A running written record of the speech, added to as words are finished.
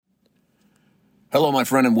Hello, my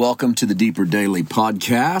friend, and welcome to the Deeper Daily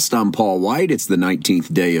Podcast. I'm Paul White. It's the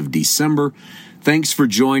 19th day of December. Thanks for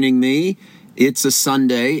joining me. It's a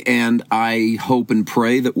Sunday, and I hope and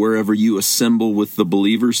pray that wherever you assemble with the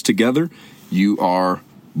believers together, you are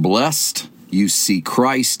blessed. You see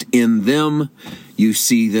Christ in them. You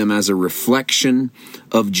see them as a reflection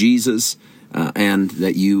of Jesus, and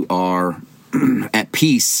that you are at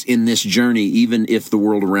peace in this journey, even if the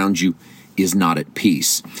world around you is not at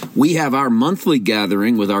peace. We have our monthly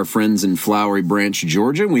gathering with our friends in Flowery Branch,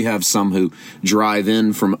 Georgia. We have some who drive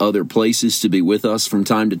in from other places to be with us from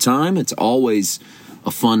time to time. It's always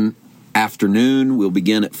a fun afternoon. We'll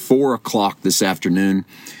begin at 4 o'clock this afternoon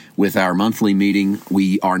with our monthly meeting.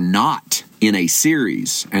 We are not in a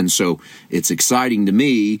series, and so it's exciting to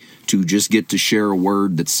me to just get to share a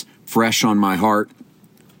word that's fresh on my heart.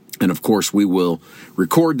 And of course, we will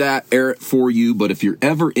record that, air it for you. But if you're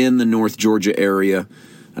ever in the North Georgia area,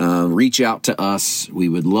 reach out to us. We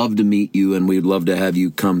would love to meet you, and we'd love to have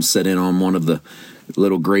you come sit in on one of the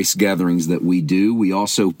little grace gatherings that we do. We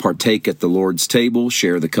also partake at the Lord's table,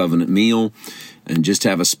 share the covenant meal, and just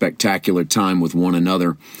have a spectacular time with one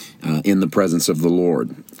another in the presence of the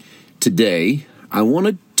Lord. Today, I want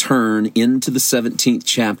to turn into the 17th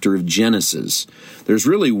chapter of Genesis. There's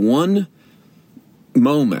really one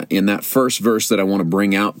moment in that first verse that I want to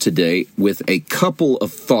bring out today with a couple of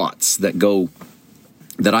thoughts that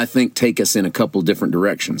I think take us in a couple different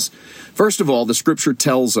directions. First of all, the scripture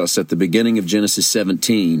tells us at the beginning of Genesis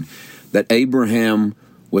 17 that Abraham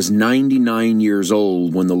was 99 years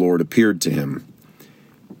old when the Lord appeared to him.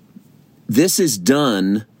 This is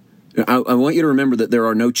done. I want you to remember that there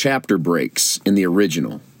are no chapter breaks in the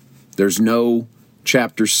original. There's no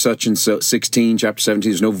chapter such and so 16, chapter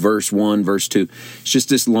 17, there's no verse 1, verse 2. It's just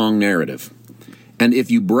this long narrative. And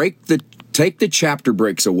if you take the chapter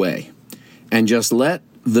breaks away and just let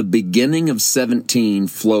the beginning of 17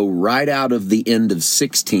 flow right out of the end of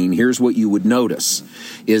 16, here's what you would notice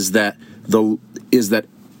is that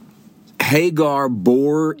Hagar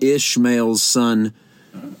bore Abram's son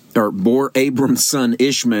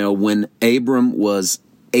Ishmael when Abram was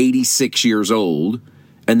 86 years old.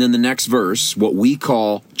 And then the next verse, what we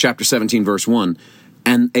call chapter 17, verse 1,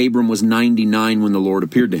 and Abram was 99 when the Lord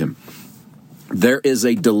appeared to him. There is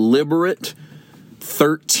a deliberate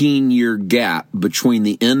 13-year gap between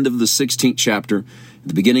the end of the 16th chapter and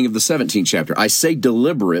the beginning of the 17th chapter. I say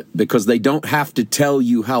deliberate because they don't have to tell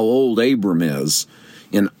you how old Abram is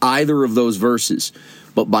in either of those verses.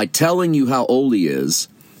 But by telling you how old he is,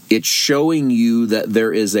 it's showing you that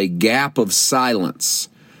there is a gap of silence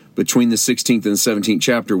between the 16th and the 17th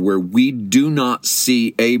chapter where we do not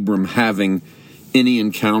see Abram having any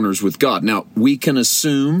encounters with God. Now, we can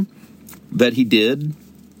assume that he did,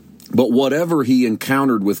 but whatever he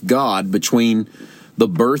encountered with God between the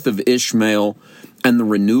birth of Ishmael and the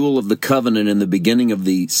renewal of the covenant in the beginning of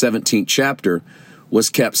the 17th chapter was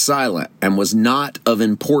kept silent and was not of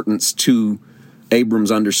importance to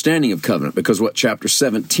Abram's understanding of covenant, because what chapter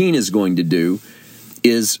 17 is going to do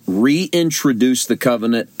is reintroduce the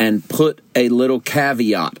covenant and put a little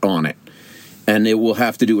caveat on it. And it will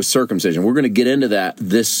have to do with circumcision. We're going to get into that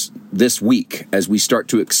this week as we start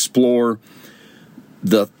to explore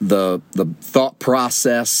the thought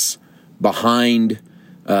process behind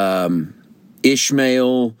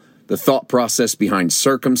Ishmael, the thought process behind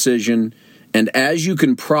circumcision. And as you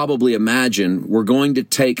can probably imagine, we're going to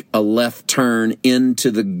take a left turn into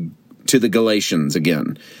the Galatians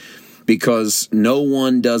again, because no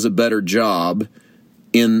one does a better job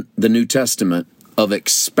in the New Testament of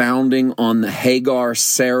expounding on the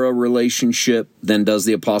Hagar-Sarah relationship than does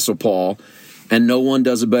the Apostle Paul, and no one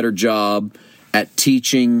does a better job at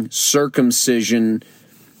teaching circumcision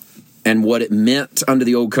and what it meant under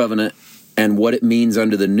the Old Covenant and what it means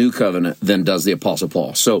under the New Covenant than does the Apostle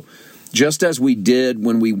Paul. So just as we did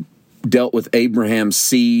when we dealt with Abraham's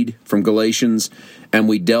seed from Galatians, and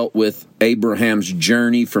we dealt with Abraham's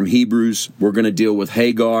journey from Hebrews, we're going to deal with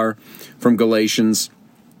Hagar from Galatians,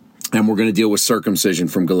 and we're going to deal with circumcision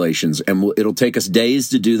from Galatians. And it'll take us days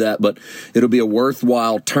to do that, but it'll be a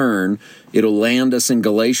worthwhile turn. It'll land us in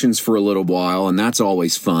Galatians for a little while, and that's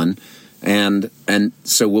always fun. And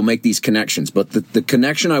so we'll make these connections. But the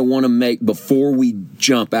connection I want to make before we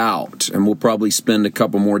jump out, and we'll probably spend a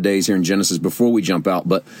couple more days here in Genesis before we jump out,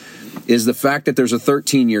 but is the fact that there's a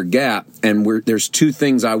 13-year gap, and there's two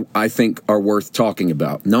things I think are worth talking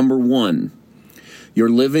about. Number one,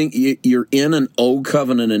 you're in an Old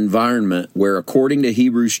Covenant environment where, according to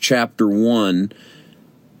Hebrews chapter 1,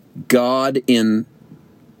 God in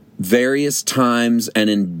various times and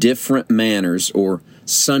in different manners, or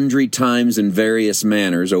sundry times and various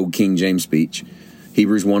manners, Old King James speech,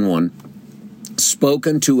 Hebrews 1:1,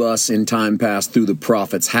 spoken to us in time past through the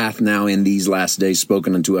prophets, hath now in these last days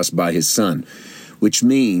spoken unto us by his Son, which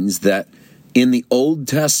means that in the Old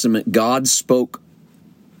Testament, God spoke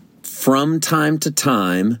from time to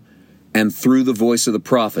time and through the voice of the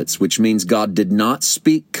prophets, which means God did not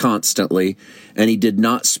speak constantly, and he did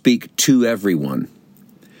not speak to everyone.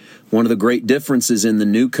 One of the great differences in the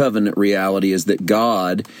New Covenant reality is that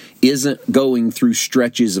God isn't going through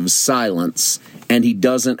stretches of silence, and he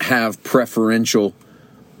doesn't have preferential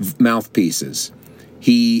mouthpieces.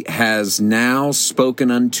 He has now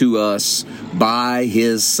spoken unto us by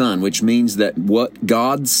his Son, which means that what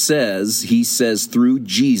God says, he says through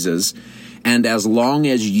Jesus. And as long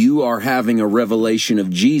as you are having a revelation of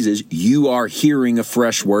Jesus, you are hearing a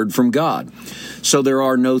fresh word from God. So there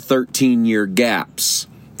are no 13-year gaps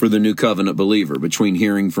for the New Covenant believer between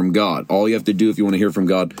hearing from God. All you have to do if you want to hear from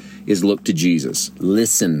God is look to Jesus.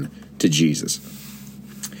 Listen to Jesus.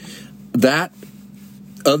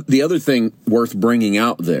 The other thing worth bringing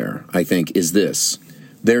out there, I think, is this.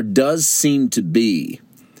 There does seem to be,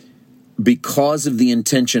 because of the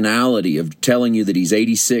intentionality of telling you that he's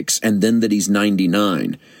 86 and then that he's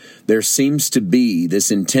 99, there seems to be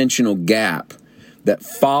this intentional gap that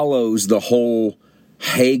follows the whole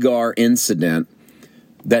Hagar incident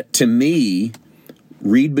that, to me,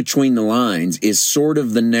 read between the lines, is sort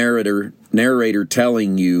of the narrator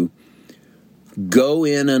telling you, go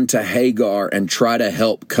in unto Hagar and try to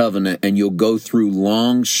help covenant, and you'll go through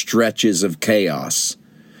long stretches of chaos.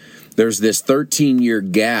 There's this 13-year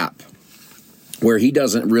gap where he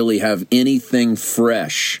doesn't really have anything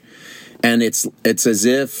fresh. And it's as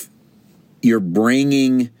if you're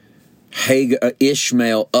bringing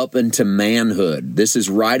Ishmael up into manhood. This is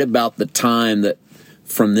right about the time that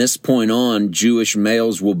from this point on, Jewish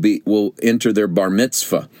males will enter their bar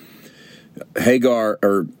mitzvah. Hagar,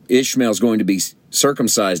 or Ishmael, is going to be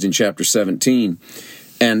circumcised in chapter 17.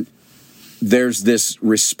 And there's this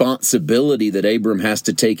responsibility that Abram has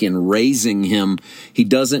to take in raising him. He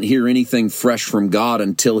doesn't hear anything fresh from God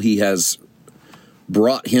until he has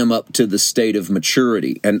brought him up to the state of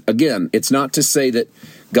maturity. And again, it's not to say that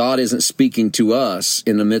God isn't speaking to us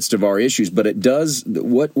in the midst of our issues, but it does.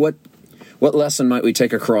 What lesson might we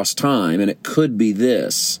take across time? And it could be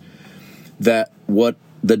this, that what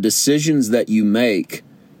the decisions that you make,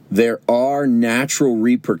 there are natural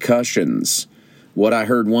repercussions. What I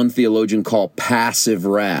heard one theologian call passive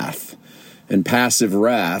wrath. And passive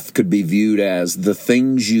wrath could be viewed as the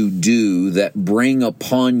things you do that bring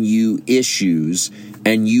upon you issues,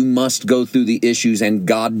 and you must go through the issues, and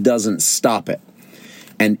God doesn't stop it.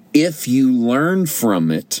 And if you learn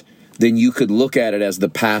from it, then you could look at it as the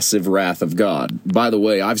passive wrath of God. By the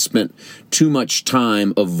way, I've spent too much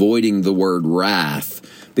time avoiding the word wrath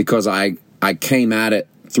because I came at it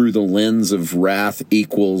through the lens of wrath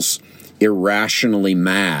equals irrationally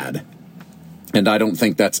mad. And I don't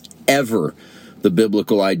think that's ever the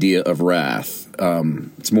biblical idea of wrath.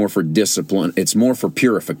 It's more for discipline. It's more for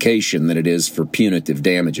purification than it is for punitive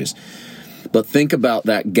damages. But think about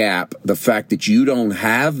that gap, the fact that you don't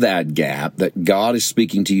have that gap, that God is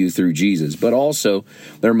speaking to you through Jesus. But also,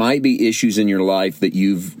 there might be issues in your life that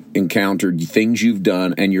you've encountered, things you've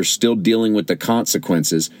done, and you're still dealing with the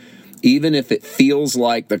consequences. Even if it feels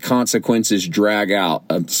like the consequences drag out,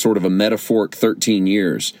 a sort of a metaphoric 13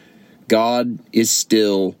 years, God is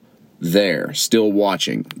still there, still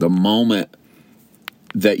watching. The moment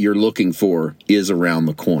that you're looking for is around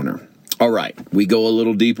the corner. All right, we go a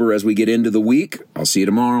little deeper as we get into the week. I'll see you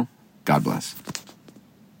tomorrow. God bless.